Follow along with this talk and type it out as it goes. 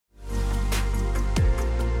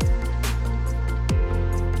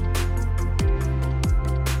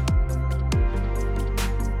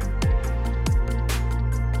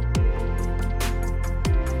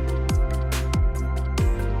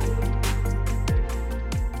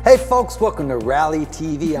Hey folks, welcome to Rally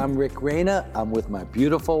TV. I'm Rick Reyna. I'm with my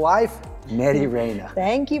beautiful wife, Nettie Reyna.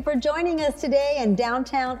 Thank you for joining us today in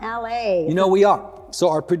downtown LA. You know we are. So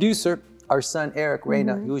our producer, our son Eric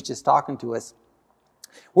Reyna, he was just talking to us.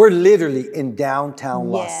 We're literally in downtown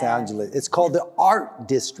Los Angeles. It's called the Art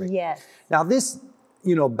District. Yes. Now this,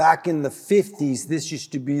 back in the 50s, this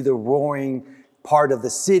used to be the roaring part of the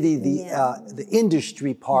city, the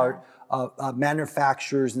industry part of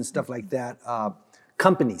manufacturers and stuff like that.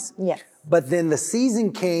 Companies. Yes. But then the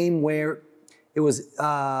season came where it was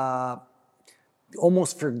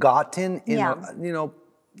almost forgotten.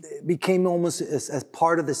 It became almost as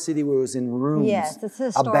part of the city where it was in ruins. Yes, it's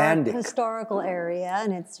a abandoned. historical area,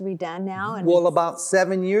 and it's redone now. And well, about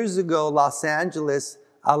 7 years ago, Los Angeles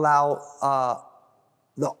allowed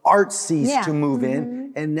the artsies to move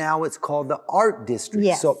in, and now it's called the Art District.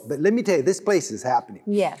 Yes. So, but let me tell you, this place is happening.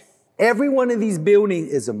 Yes. Every one of these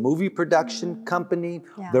buildings is a movie production company.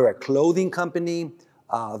 They're a clothing company.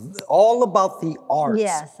 All about the arts.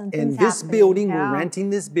 Yes, and this building, we're renting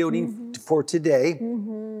this building for today.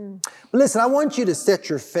 But listen, I want you to set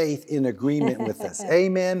your faith in agreement with us.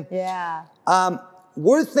 Amen. Yeah.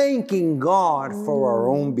 We're thanking God for our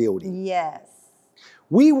own building. Yes.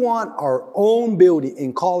 We want our own building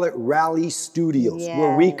and call it Rally Studios,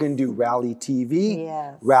 where we can do Rally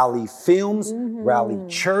TV, Rally Films, Rally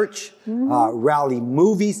Church, Rally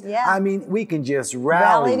Movies. I mean, we can just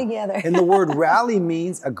rally together. And the word rally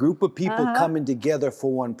means a group of people coming together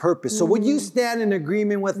for one purpose. So would you stand in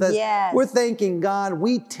agreement with us? Yes. We're thanking God.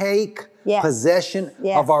 We take possession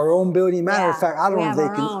of our own building. Matter of fact, I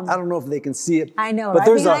don't know if they can see it. I know, but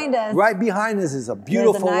right behind us is a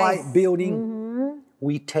beautiful white building.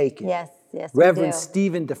 We take it. Yes, yes, Reverend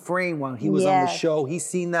Stephen Dufresne, when he was on the show, he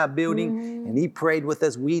seen that building and he prayed with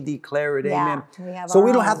us. We declare it, amen.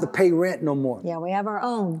 We don't have to pay rent no more. Yeah, we have our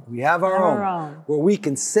own. We have our own. Where we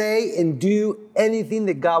can say and do anything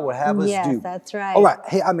that God would have us do. Yes, that's right. All right.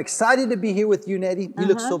 Hey, I'm excited to be here with you, Nettie. You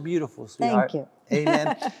look so beautiful, sweetheart. Thank you.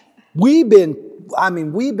 Amen. We've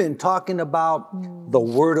been talking about the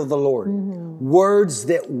word of the Lord. Words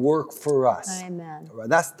that work for us. Amen.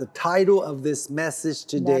 That's the title of this message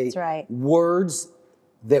today. That's right. Words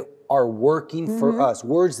that are working for us.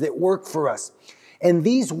 Words that work for us. And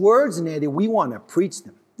these words, Nettie, we want to preach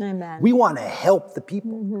them. Amen. We want to help the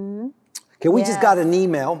people. Okay, we just got an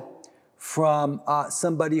email from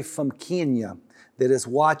somebody from Kenya that is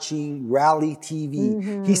watching Rally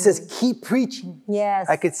TV. He says, keep preaching. Yes.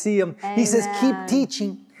 I could see him. He says, keep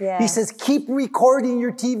teaching. Yes. He says, keep recording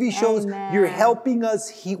your TV shows. You're helping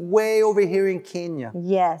us way over here in Kenya.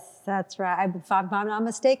 Yes, that's right. If I'm not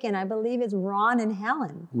mistaken, I believe it's Ron and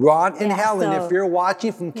Helen. Ron and Helen, if you're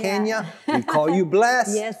watching from Kenya, we call you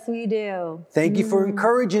blessed. Yes, we do. Thank you for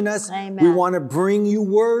encouraging us. Amen. We want to bring you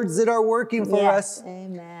words that are working for us.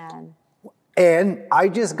 Amen. And I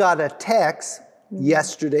just got a text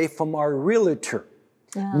yesterday from our realtor.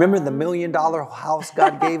 Remember the $1 million house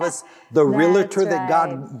God gave us? The realtor that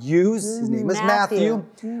God used, his name is Matthew.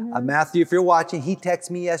 Matthew, if you're watching, he texted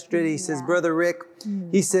me yesterday. He says, Brother Rick,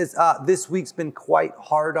 he says, this week's been quite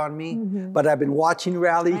hard on me, but I've been watching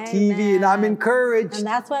Rally TV and I'm encouraged. And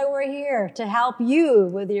that's why we're here, to help you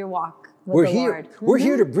with your walk with we're the here. Lord. We're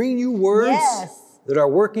here to bring you words that are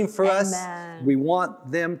working for us. Amen. We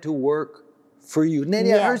want them to work for you.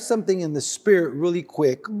 Nettie, I heard something in the spirit really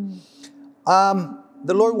quick.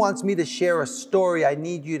 The Lord wants me to share a story. I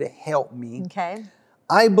need you to help me. Okay.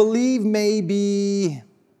 I believe maybe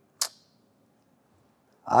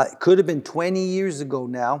it could have been 20 years ago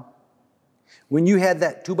now when you had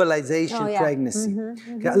that tubalization pregnancy.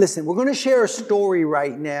 Okay, listen, we're going to share a story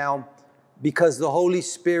right now because the Holy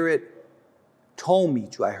Spirit told me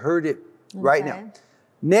to. I heard it right now.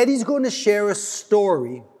 Nettie's going to share a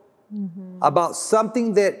story about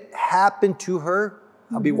something that happened to her.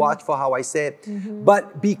 I'll be watchful how I say it.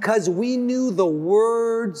 But because we knew the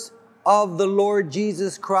words of the Lord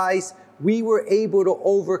Jesus Christ, we were able to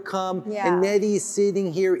overcome. And Nettie is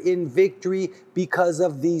sitting here in victory because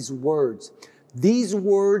of these words. These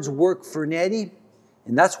words work for Nettie,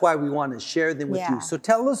 and that's why we want to share them with you. So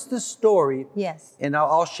tell us the story. Yes. And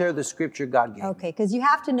I'll share the scripture God gave me. Okay, because you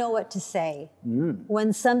have to know what to say.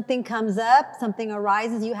 When something comes up, something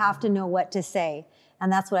arises, you have to know what to say.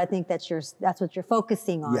 And that's what I think that's what you're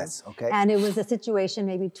focusing on. Yes, okay. And it was a situation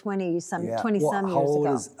maybe 20 some years ago. How old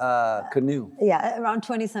is Canoe? Yeah, around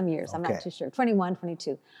 20 some years. I'm not too sure. 21,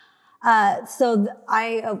 22.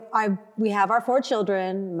 We have our 4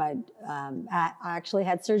 children. I actually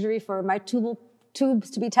had surgery for my tubes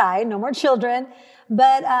to be tied. No more children.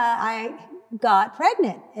 But I got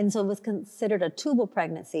pregnant. And so it was considered a tubal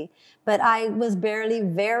pregnancy. But I was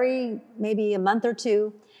maybe a month or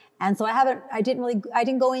 2. And so I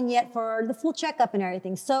didn't go in yet for the full checkup and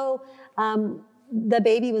everything. So the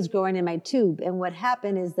baby was growing in my tube. And what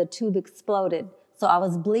happened is the tube exploded. So I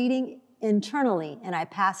was bleeding internally and I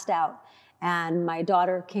passed out. And my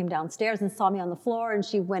daughter came downstairs and saw me on the floor, and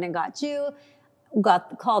she went and got you,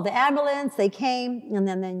 called the ambulance, they came, and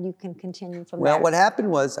then you can continue from there. Well, what happened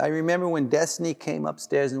was, I remember when Destiny came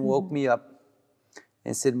upstairs and woke me up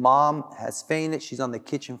and said, Mom has fainted, she's on the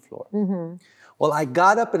kitchen floor. Well, I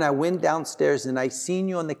got up and I went downstairs and I seen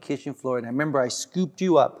you on the kitchen floor, and I remember I scooped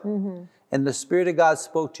you up. And the Spirit of God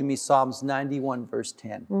spoke to me, Psalms 91, verse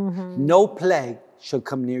 10. No plague shall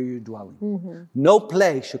come near your dwelling. No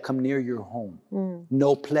plague shall come near your home.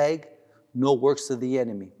 No plague, no works of the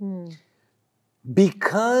enemy.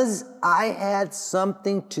 Because I had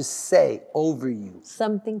something to say over you.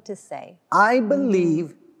 Something to say. I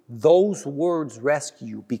believe those words rescue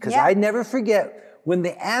you, because I never forget when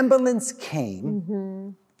the ambulance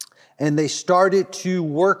came and they started to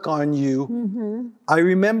work on you. I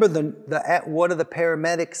remember one of the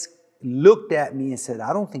paramedics looked at me and said,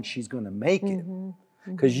 I don't think she's going to make it.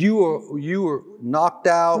 Because you were knocked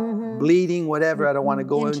out, bleeding, whatever. I don't want to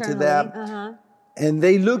go into that. And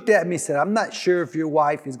they looked at me and said, I'm not sure if your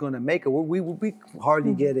wife is going to make it. We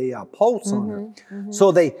hardly get a pulse on her.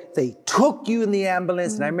 So they took you in the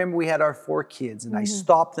ambulance. And I remember we had our 4 kids. And I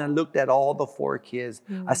stopped and I looked at all the 4 kids.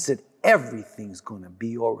 I said, everything's going to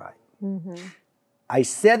be all right. I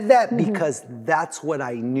said that because that's what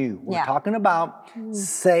I knew. We're talking about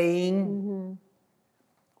saying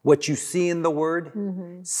what you see in the Word,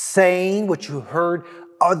 saying what you heard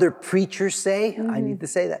other preachers say. I need to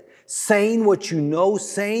say that. Saying what you know,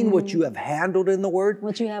 saying what you have handled in the Word.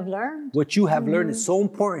 What you have learned. What you have learned is so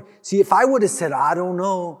important. See, if I would have said, I don't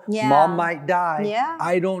know, Mom might die,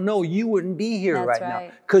 I don't know, you wouldn't be here right now.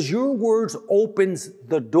 Because your words opens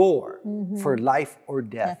the door for life or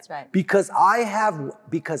death. That's right. Because I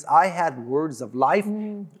had words of life,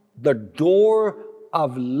 the door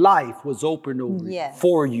of life was opened over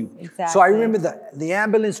for you. Exactly. So I remember the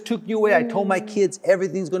ambulance took you away. I told my kids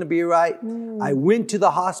everything's going to be right. I went to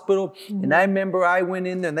the hospital, and I remember I went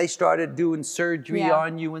in there and they started doing surgery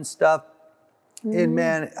on you and stuff. And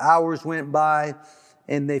man, hours went by,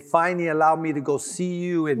 and they finally allowed me to go see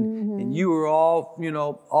you, and you were all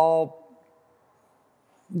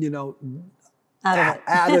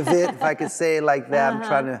out of it, if I could say it like that. I'm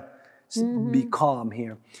trying to be calm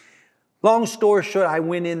here. Long story short, I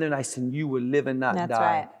went in there and I said, you will live and not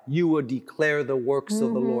die. Right. You will declare the works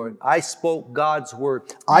of the Lord. I spoke God's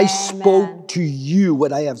word. I spoke to you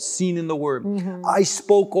what I have seen in the Word. I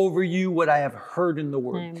spoke over you what I have heard in the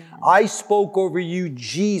Word. I spoke over you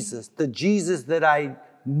Jesus, the Jesus that I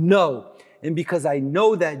know. And because I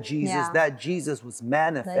know that Jesus was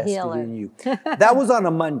manifested in you. That was on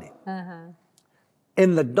a Monday.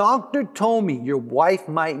 And the doctor told me, your wife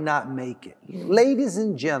might not make it. Ladies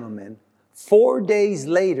and gentlemen, 4 days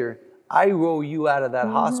later, I roll you out of that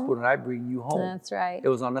hospital and I bring you home. That's right. It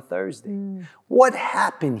was on a Thursday. What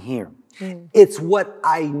happened here? It's what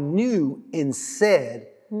I knew and said.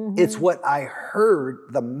 It's what I heard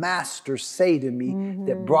the Master say to me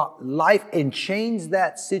that brought life and changed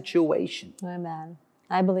that situation. Amen.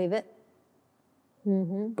 I believe it.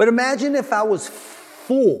 But imagine if I was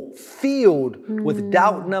filled with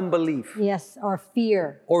doubt and unbelief. Yes, or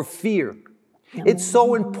fear. Or fear. It's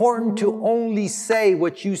so important to only say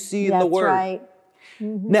what you see in the Word. That's right.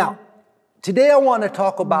 Now, today I want to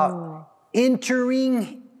talk about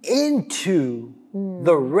entering into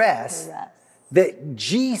the rest that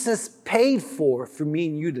Jesus paid for me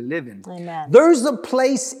and you to live in. Amen. There's a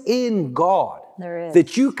place in God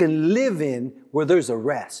that you can live in where there's a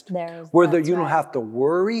rest. Where you don't have to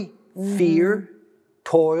worry, fear,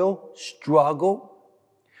 toil, struggle.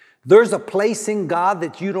 There's a place in God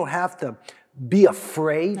that you don't have to be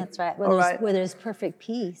afraid. That's right. Where there's perfect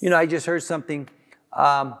peace. I just heard something.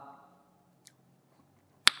 Wow.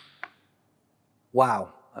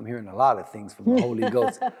 I'm hearing a lot of things from the Holy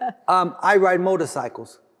Ghost. I ride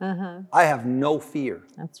motorcycles. I have no fear.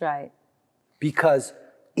 That's right. Because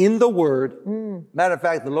in the Word, matter of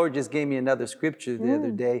fact, the Lord just gave me another scripture the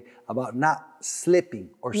other day about not slipping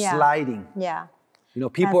or sliding. Yeah.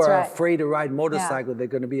 People are afraid to ride motorcycle. They're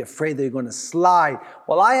going to be afraid they're going to slide.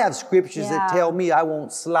 Well, I have scriptures that tell me I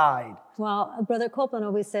won't slide. Well, Brother Copeland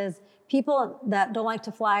always says, people that don't like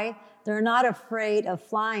to fly, they're not afraid of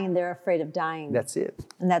flying, they're afraid of dying. That's it.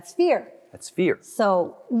 And that's fear. That's fear.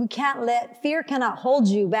 So fear cannot hold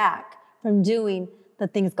you back from doing the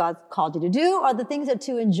things God's called you to do or the things that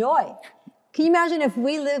to enjoy. Can you imagine if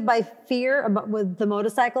we live by fear with the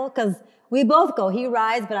motorcycle? Because we both go, he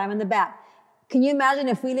rides, but I'm in the back. Can you imagine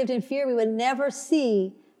if we lived in fear, we would never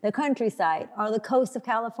see the countryside or the coast of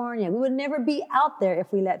California. We would never be out there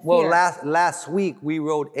if we let fear. Well, last week we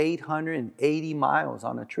rode 880 miles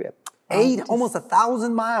on a trip. Almost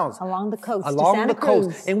 1,000 miles. Along the coast. Along to Santa the coast.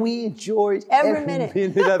 Cruz. And we enjoyed Every minute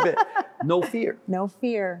of it. No fear. No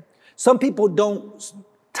fear. Some people don't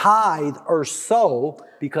tithe or sow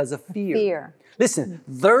because of fear. Fear. Listen,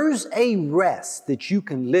 there's a rest that you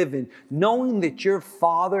can live in knowing that your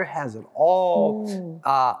Father has it all.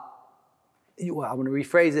 I'm going to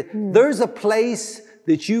rephrase it. There's a place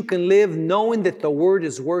that you can live knowing that the Word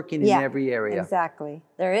is working in every area. Exactly.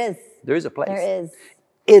 There is. There is a place. There is.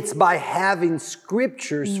 It's by having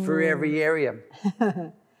scriptures for every area.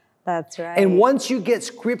 That's right. And once you get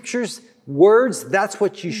scriptures, words, that's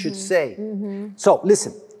what you should say. So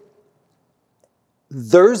listen,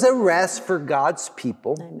 there's a rest for God's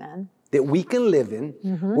people. Amen. That we can live in,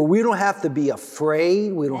 where we don't have to be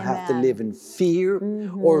afraid, we don't have to live in fear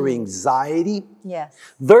or anxiety. Yes.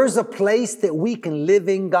 There's a place that we can live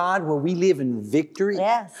in, God, where we live in victory.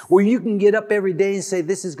 Yes. Where you can get up every day and say,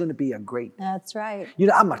 this is going to be a great day. That's right. You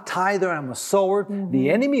know, I'm a tither, I'm a sower. The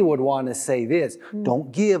enemy would want to say this,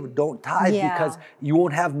 don't give, don't tithe, because you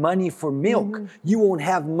won't have money for milk. You won't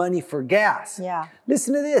have money for gas. Yeah.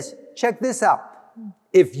 Listen to this. Check this out.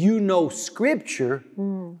 If you know scripture,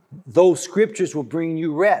 those scriptures will bring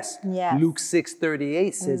you rest. Yes. Luke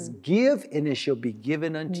 6:38 says, give and it shall be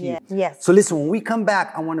given unto you. Yes. So listen, when we come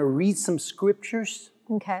back, I want to read some scriptures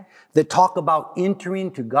that talk about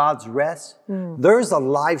entering to God's rest. There's a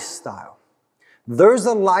lifestyle. There's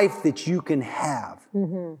a life that you can have.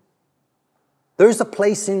 There's a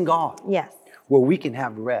place in God. Yes. Where we can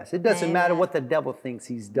have rest. It doesn't matter what the devil thinks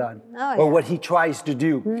he's done or what he tries to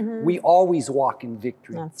do. We always walk in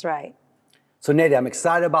victory. That's right. So Nettie, I'm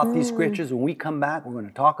excited about these scriptures. When we come back, we're going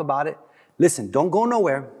to talk about it. Listen, don't go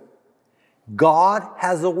nowhere. God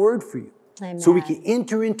has a word for you. Amen. So we can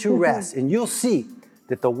enter into rest. And you'll see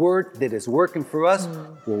that the word that is working for us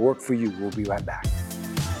will work for you. We'll be right back.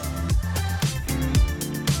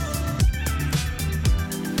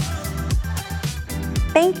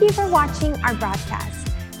 Thank you for watching our broadcast.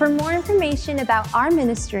 For more information about our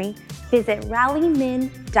ministry, visit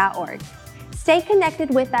rallymin.org. Stay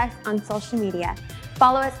connected with us on social media.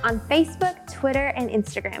 Follow us on Facebook, Twitter, and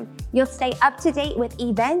Instagram. You'll stay up to date with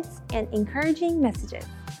events and encouraging messages.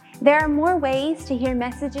 There are more ways to hear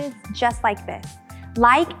messages just like this.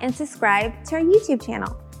 Like and subscribe to our YouTube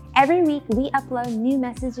channel. Every week, we upload new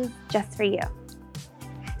messages just for you.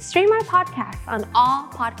 Stream our podcasts on all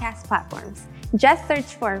podcast platforms. Just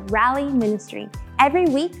search for Rally Ministry. Every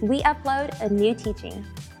week, we upload a new teaching.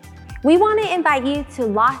 We want to invite you to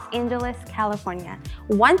Los Angeles, California.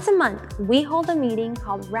 Once a month, we hold a meeting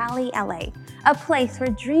called Rally LA, a place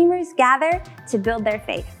where dreamers gather to build their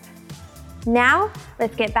faith. Now,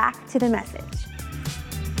 let's get back to the message.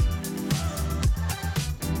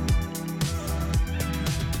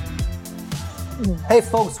 Hey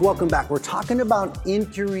folks, welcome back. We're talking about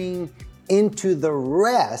entering into the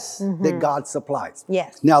rest that God supplies.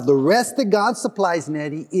 Yes. Now, the rest that God supplies,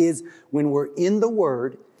 Nettie, is when we're in the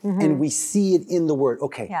Word and we see it in the Word.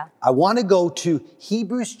 Okay, Yeah. I want to go to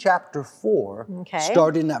Hebrews chapter 4,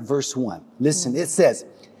 starting at verse 1. Listen, it says,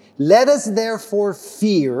 let us therefore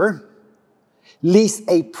fear, lest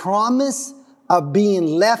a promise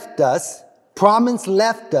left us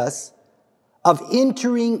of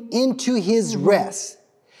entering into his rest,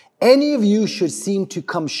 any of you should seem to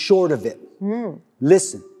come short of it.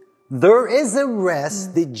 Listen, there is a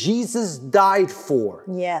rest that Jesus died for.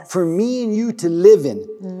 Yes. For me and you to live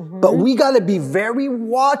in. But we got to be very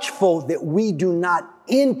watchful that we do not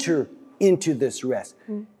enter into this rest.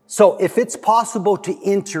 So if it's possible to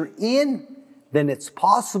enter in, then it's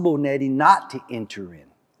possible, Nettie, not to enter in.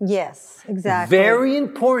 Yes, exactly. Very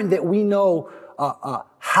important that we know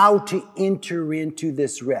how to enter into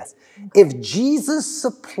this rest. If Jesus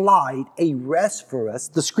supplied a rest for us,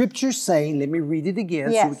 the scripture's saying, let me read it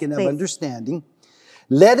again so we can have understanding.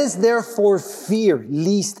 Let us therefore fear,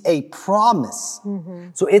 lest a promise.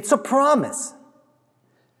 So it's a promise.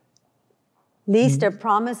 Least a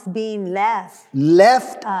promise being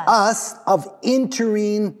left us of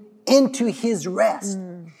entering into his rest.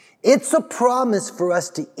 It's a promise for us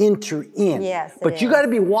to enter in. Yes, but you got to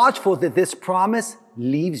be watchful that this promise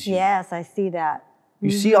leaves you. Yes, I see that.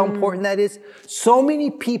 You see how important that is? So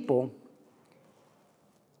many people,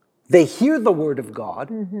 they hear the word of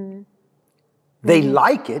God. They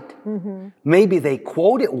like it. Maybe they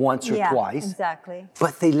quote it once or twice. Exactly.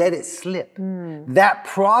 But they let it slip. That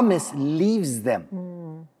promise leaves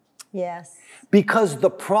them. Yes. Because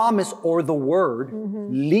the promise or the word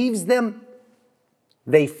leaves them,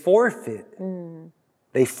 they forfeit.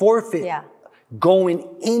 They forfeit going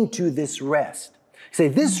into this rest. Say,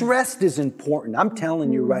 this rest is important. I'm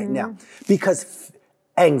telling you right now. Because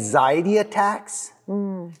anxiety attacks,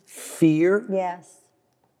 fear,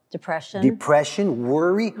 depression,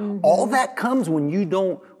 worry, all that comes when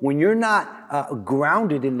you're not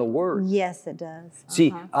grounded in the Word. Yes, it does.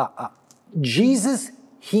 See, Jesus,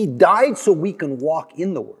 he died so we can walk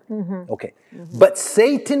in the Word. Okay. But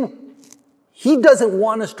Satan, he doesn't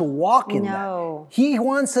want us to walk in that. He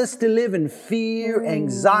wants us to live in fear,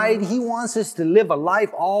 anxiety. He wants us to live a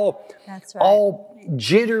life all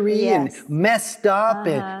jittery and messed up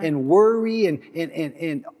and worry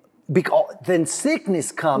and because then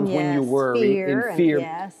sickness comes when you worry and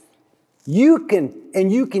fear. You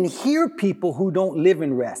can hear people who don't live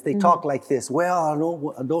in rest. They talk like this. Well,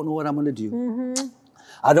 I don't know what I'm going to do.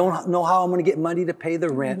 I don't know how I'm going to get money to pay the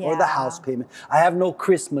rent or the house payment. I have no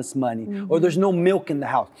Christmas money or there's no milk in the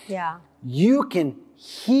house. You can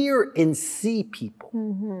hear and see people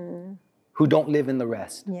who don't live in the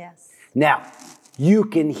rest. Now, you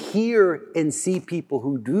can hear and see people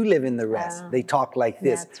who do live in the rest. They talk like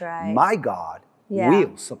this. My God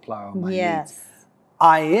will supply all my needs.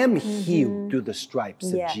 I am healed through the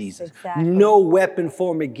stripes of Jesus. No weapon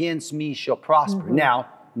formed against me shall prosper.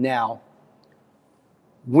 Now,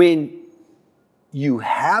 when you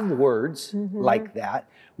have words like that,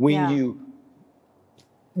 when you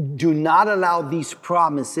do not allow these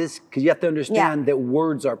promises, because you have to understand that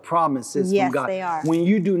words are promises from God. They are. When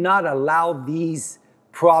you do not allow these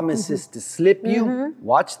promises to slip you,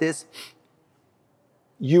 watch this,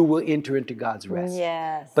 you will enter into God's rest.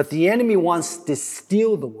 But the enemy wants to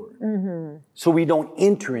steal the word so we don't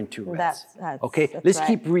enter into rest. Let's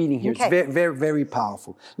keep reading here. It's very, very, very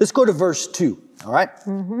powerful. Let's go to verse 2, all right?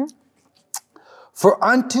 For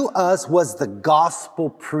unto us was the gospel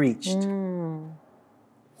preached.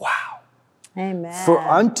 Wow. Amen. For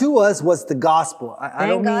unto us was the gospel.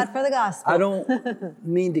 Thank God for the gospel. I don't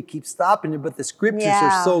mean to keep stopping you, but the scriptures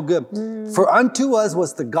are so good. For unto us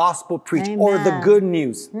was the gospel preached, or the good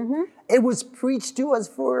news. It was preached to us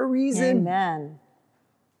for a reason. Amen.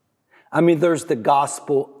 I mean, there's the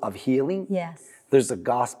gospel of healing. Yes. There's a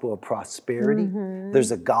gospel of prosperity.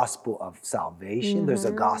 There's a gospel of salvation. There's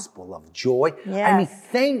a gospel of joy. I mean,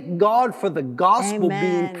 thank God for the gospel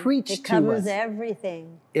being preached to us. It covers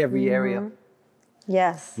everything. Every area.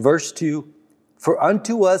 Yes. Verse 2, for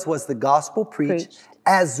unto us was the gospel preached.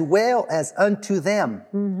 As well as unto them.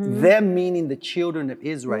 Them meaning the children of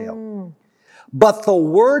Israel. But the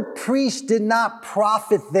word preached did not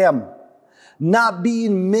profit them, not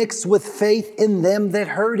being mixed with faith in them that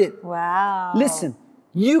heard it. Wow. Listen,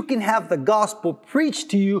 you can have the gospel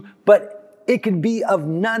preached to you, but it can be of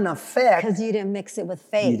none effect. Because you didn't mix it with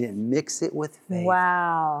faith. You didn't mix it with faith.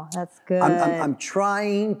 Wow, that's good. I'm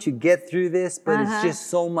trying to get through this, but it's just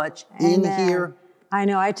so much in here. I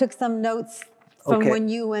know. I took some notes from when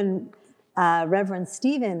you and Reverend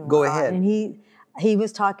Stephen were Go on, ahead. and he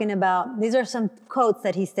was talking about, these are some quotes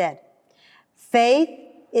that he said. Faith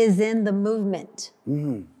is in the movement.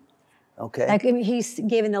 Okay. Like, I mean, he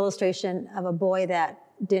gave an illustration of a boy that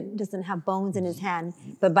doesn't have bones in his hand,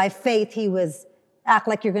 but by faith he was act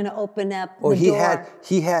like you're going to open up the door.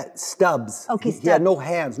 He had stubs. Okay, He had no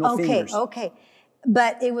hands, no fingers. Okay.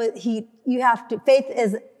 But it was you have to faith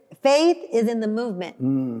is in the movement.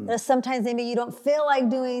 There's sometimes maybe you don't feel like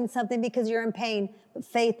doing something because you're in pain, but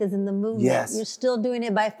faith is in the movement. Yes. You're still doing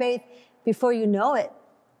it by faith. Before you know it,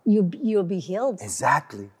 you'll be healed.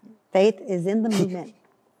 Exactly. Faith is in the movement.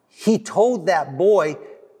 He told that boy,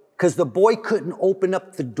 because the boy couldn't open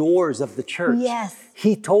up the doors of the church. Yes.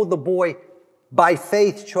 He told the boy, by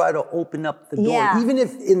faith, try to open up the door. Yeah. Even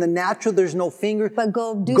if in the natural there's no finger, But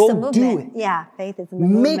go do some movement. Do it. Yeah, faith is in the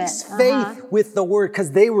movement. Mix faith with the word,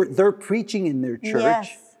 because they're preaching in their church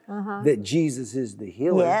Yes. that Jesus is the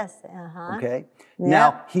healer. Yes. Okay. Yeah.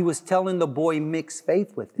 Now he was telling the boy, mix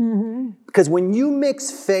faith with it. Because when you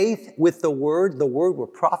mix faith with the word will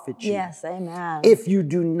profit you. Yes, amen. If you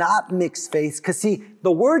do not mix faith, because see,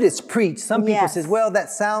 the word is preached. Some people Yes. says, well,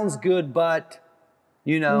 that sounds good, but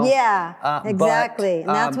you know. Yeah, exactly. But,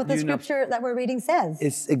 and that's what the scripture that we're reading says.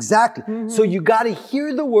 It's exactly. So you got to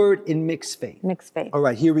hear the word in mixed faith. Mixed faith. All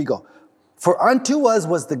right, here we go. For unto us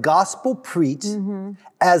was the gospel preached,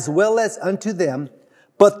 as well as unto them,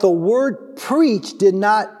 but the word preached did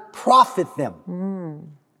not profit them,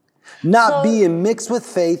 not being mixed with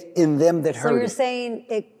faith in them that heard it. So you're saying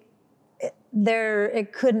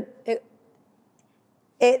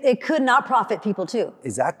it could not profit people too.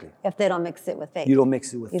 Exactly. If they don't mix it with faith. You don't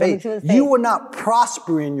mix it with You faith. don't mix it with faith. You will not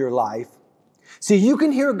prosper in your life See, you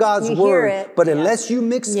can hear God's word, but unless you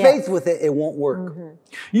mix faith with it, it won't work.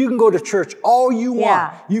 You can go to church all you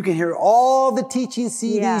want. You can hear all the teaching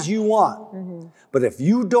CDs you want. But if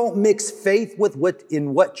you don't mix faith with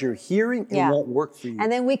what you're hearing, it won't work for you.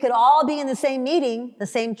 And then we could all be in the same meeting, the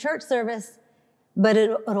same church service, but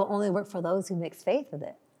it'll only work for those who mix faith with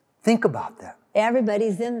it. Think about that.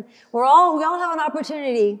 Everybody's we all have an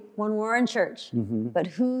opportunity when we're in church, but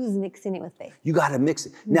who's mixing it with faith? You got to mix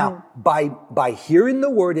it. Now, by hearing the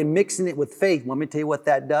word and mixing it with faith, let me tell you what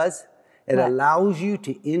that does. It allows you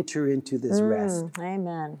to enter into this rest.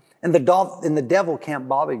 Amen. And the devil can't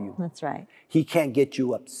bother you. That's right. He can't get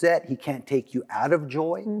you upset. He can't take you out of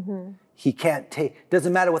joy. He can't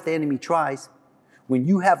doesn't matter what the enemy tries. When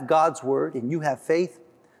you have God's word and you have faith,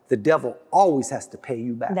 the devil always has to pay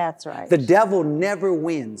you back. That's right. The devil never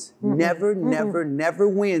wins. Never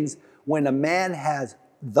wins when a man has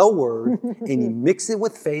the word and he mixes it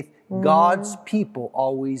with faith. God's people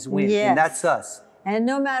always win. Yes. And that's us. And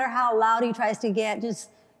no matter how loud he tries to get, just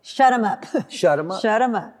shut him up. Shut him up. Shut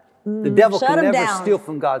him up. The devil Shut can him never down. steal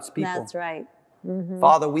from God's people. That's right.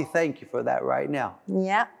 Father, we thank you for that right now.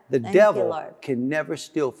 Yeah. The devil can never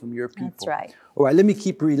steal from your people. That's right. All right, let me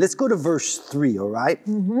keep reading. Let's go to verse 3, all right?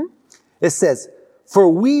 It says, for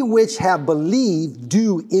we which have believed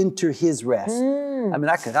do enter his rest. I mean,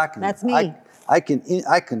 I can. That's me. I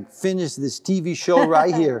can finish this TV show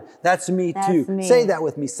right here. That's me too. Me. Say that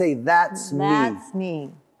with me. Say, that's me. That's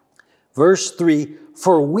me. Verse 3,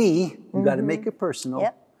 for we, you got to make it personal.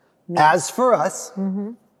 Yep. As for us,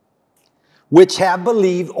 which have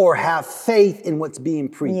believed or have faith in what's being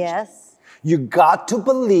preached. Yes. You got to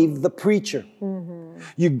believe the preacher.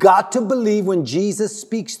 You got to believe when Jesus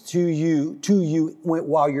speaks to you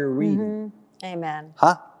while you're reading. Amen.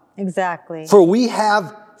 Huh? Exactly. For we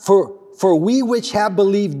which have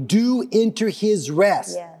believed do enter his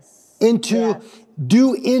rest. Yes.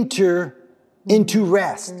 Do enter into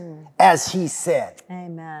rest, as he said.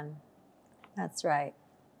 Amen. That's right.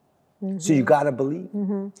 So you got to believe.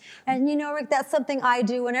 And you know, Rick, that's something I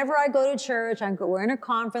do. Whenever I go to church, we're in a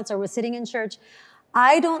conference or we're sitting in church,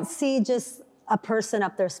 I don't see just a person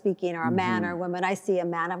up there speaking or a man or a woman. I see a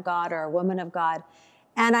man of God or a woman of God.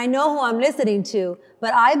 And I know who I'm listening to,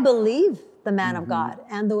 but I believe the man of God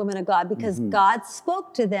and the woman of God because God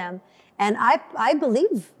spoke to them. And I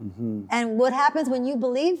believe. And what happens when you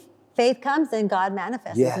believe? Faith comes and God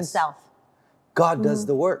manifests himself. God does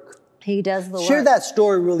the work. He does the work. Share that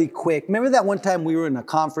story really quick. Remember that one time we were in a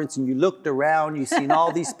conference and you looked around, you seen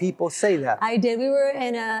all these people? Say that. I did. We were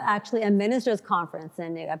in actually a minister's conference,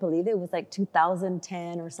 and I believe it was like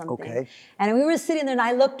 2010 or something. Okay. And we were sitting there, and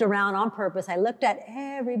I looked around on purpose. I looked at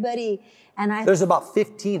everybody, and there's about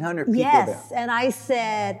 1,500 people there. Yes, and I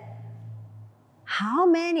said, how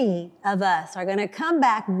many of us are going to come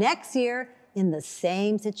back next year in the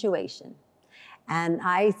same situation? And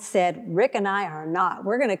I said, Rick and I are not.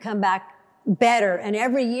 We're going to come back better. And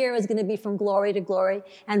every year is going to be from glory to glory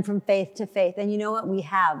and from faith to faith. And you know what? We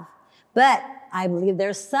have. But I believe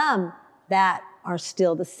there's some that are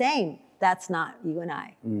still the same. That's not you and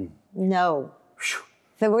I. No.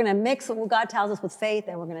 So we're going to mix what God tells us with faith,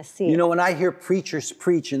 and we're going to see it. You know, when I hear preachers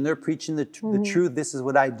preach and they're preaching the truth, this is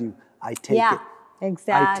what I do. I take it.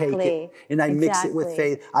 Exactly. I take it and I mix it with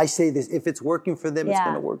faith. I say this, if it's working for them, it's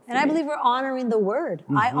going to work for me. And I believe we're honoring the word.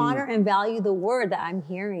 I honor and value the word that I'm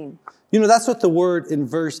hearing. You know, that's what the word in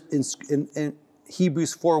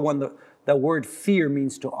Hebrews 4:1, the word fear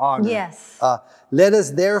means to honor. Yes. Let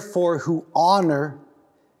us therefore who honor,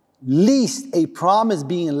 least a promise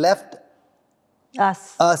being left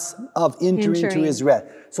us of entering into his rest.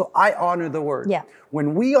 So I honor the word. Yeah.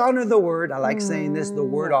 When we honor the word, I like saying this, the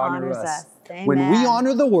word honors us. Amen. When we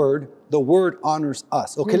honor the word honors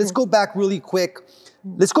us. Okay, let's go back really quick.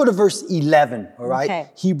 Let's go to verse 11, all right? Okay.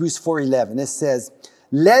 Hebrews 4:11. It says,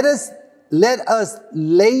 let us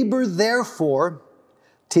labor therefore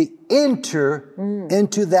to enter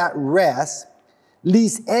into that rest,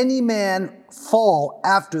 lest any man fall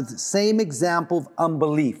after the same example of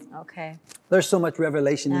unbelief. Okay. There's so much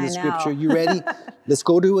revelation in the I scripture. know. You ready? Let's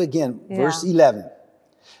go to it again. Verse 11.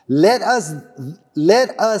 Let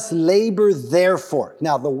us labor therefore.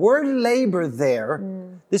 Now, the word labor there,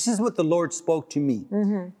 this is what the Lord spoke to me.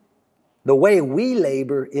 The way we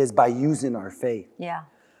labor is by using our faith. Yeah.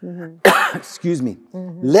 Excuse me.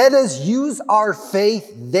 Let us use our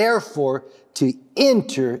faith, therefore, to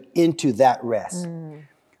enter into that rest.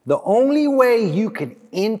 The only way you can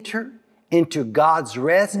enter into God's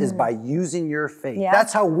rest is by using your faith. Yeah.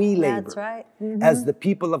 That's how we labor. That's right. As the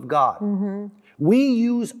people of God. We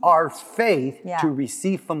use our faith to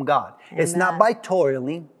receive from God. Amen. It's not by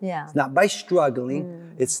toiling. Yeah. It's not by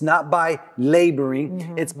struggling. It's not by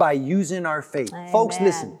laboring. It's by using our faith. Amen. Folks,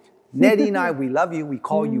 listen. Nettie and I, we love you. We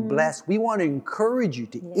call you blessed. We want to encourage you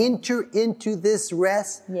to enter into this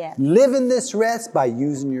rest, live in this rest by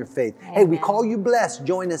using your faith. Amen. Hey, we call you blessed.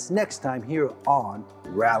 Join us next time here on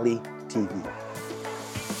Rally TV.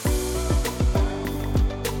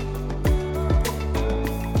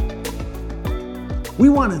 We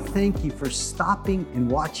want to thank you for stopping and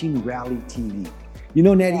watching Rally TV. You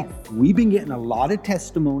know, Nettie, we've been getting a lot of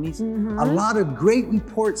testimonies, a lot of great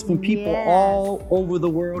reports from people all over the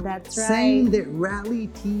world saying that Rally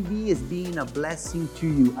TV is being a blessing to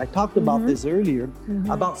you. I talked about this earlier,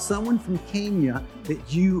 about someone from Kenya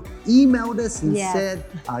that you emailed us and said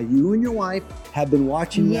you and your wife have been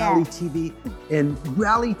watching Rally TV, and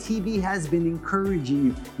Rally TV has been encouraging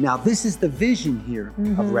you. Now, this is the vision here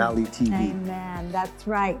of Rally TV. Amen, that's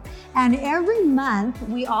right. And every month,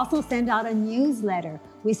 we also send out a newsletter.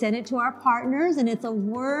 We send it to our partners, and it's a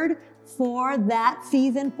word for that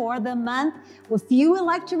season, for the month. If you would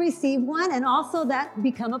like to receive one and also that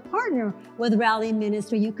become a partner with Rally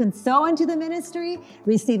Ministry, you can sow into the ministry,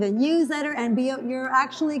 receive a newsletter, and you're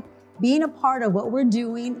actually being a part of what we're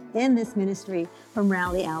doing in this ministry from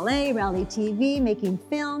Rally LA, Rally TV, making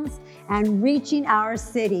films, and reaching our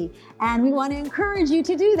city. And we want to encourage you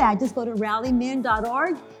to do that. Just go to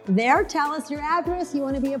rallymin.org. There, tell us your address, you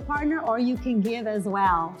want to be a partner, or you can give as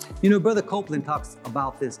well. You know, Brother Copeland talks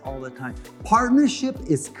about this all the time. Partnership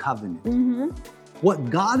is covenant. What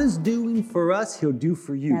God is doing for us, He'll do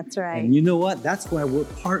for you. That's right. And you know what? That's why we're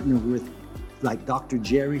partnered with like Dr.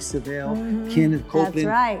 Jerry Savelle, Kenneth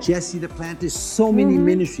Copeland, Jesse Duplantis, so many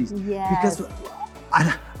ministries. Because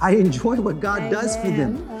I enjoy what God does for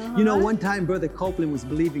them. You know, one time Brother Copeland was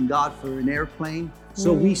believing God for an airplane.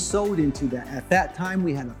 So we sowed into that. At that time,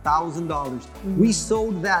 we had $1,000. We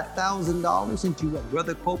sowed that $1,000 into what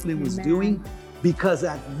Brother Copeland was doing, because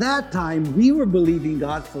at that time, we were believing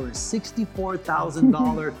God for a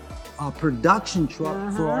 $64,000 production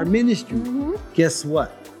truck for our ministry. Guess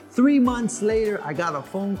what? 3 months later, I got a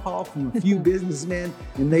phone call from a few businessmen,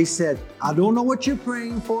 and they said, I don't know what you're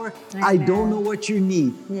praying for. I don't know what you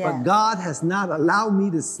need, but God has not allowed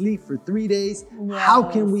me to sleep for 3 days. How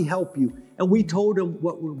can we help you? And we told them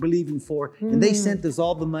what we're believing for, and they sent us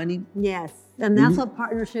all the money. Yes, and that's what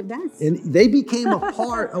partnership does. And they became a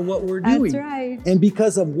part of what we're doing. That's right. And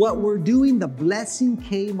because of what we're doing, the blessing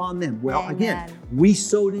came on them. Well, again, we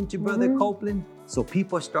sowed into Brother Copeland, so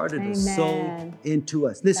people started to sow into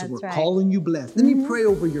us. Listen, we're calling you blessed. Let me pray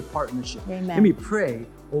over your partnership. Let me pray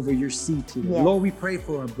over your seed today. Lord, we pray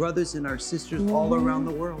for our brothers and our sisters all around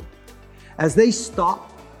the world. As they stop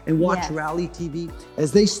and watch Rally TV,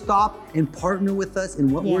 as they stop and partner with us in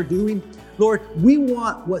what we're doing, Lord, we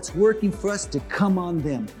want what's working for us to come on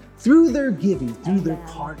them through their giving, through their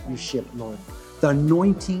partnership, Lord. The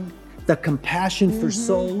anointing, the compassion for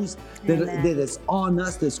souls that is on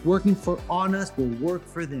us, that's working on us, will work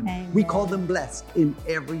for them. We call them blessed in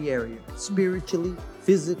every area, spiritually,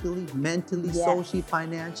 physically, mentally, socially,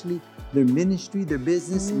 financially, their ministry, their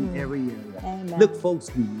business, in every area. Look, folks,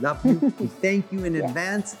 we love you. We thank you in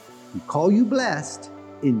advance. We call you blessed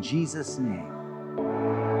in Jesus' name.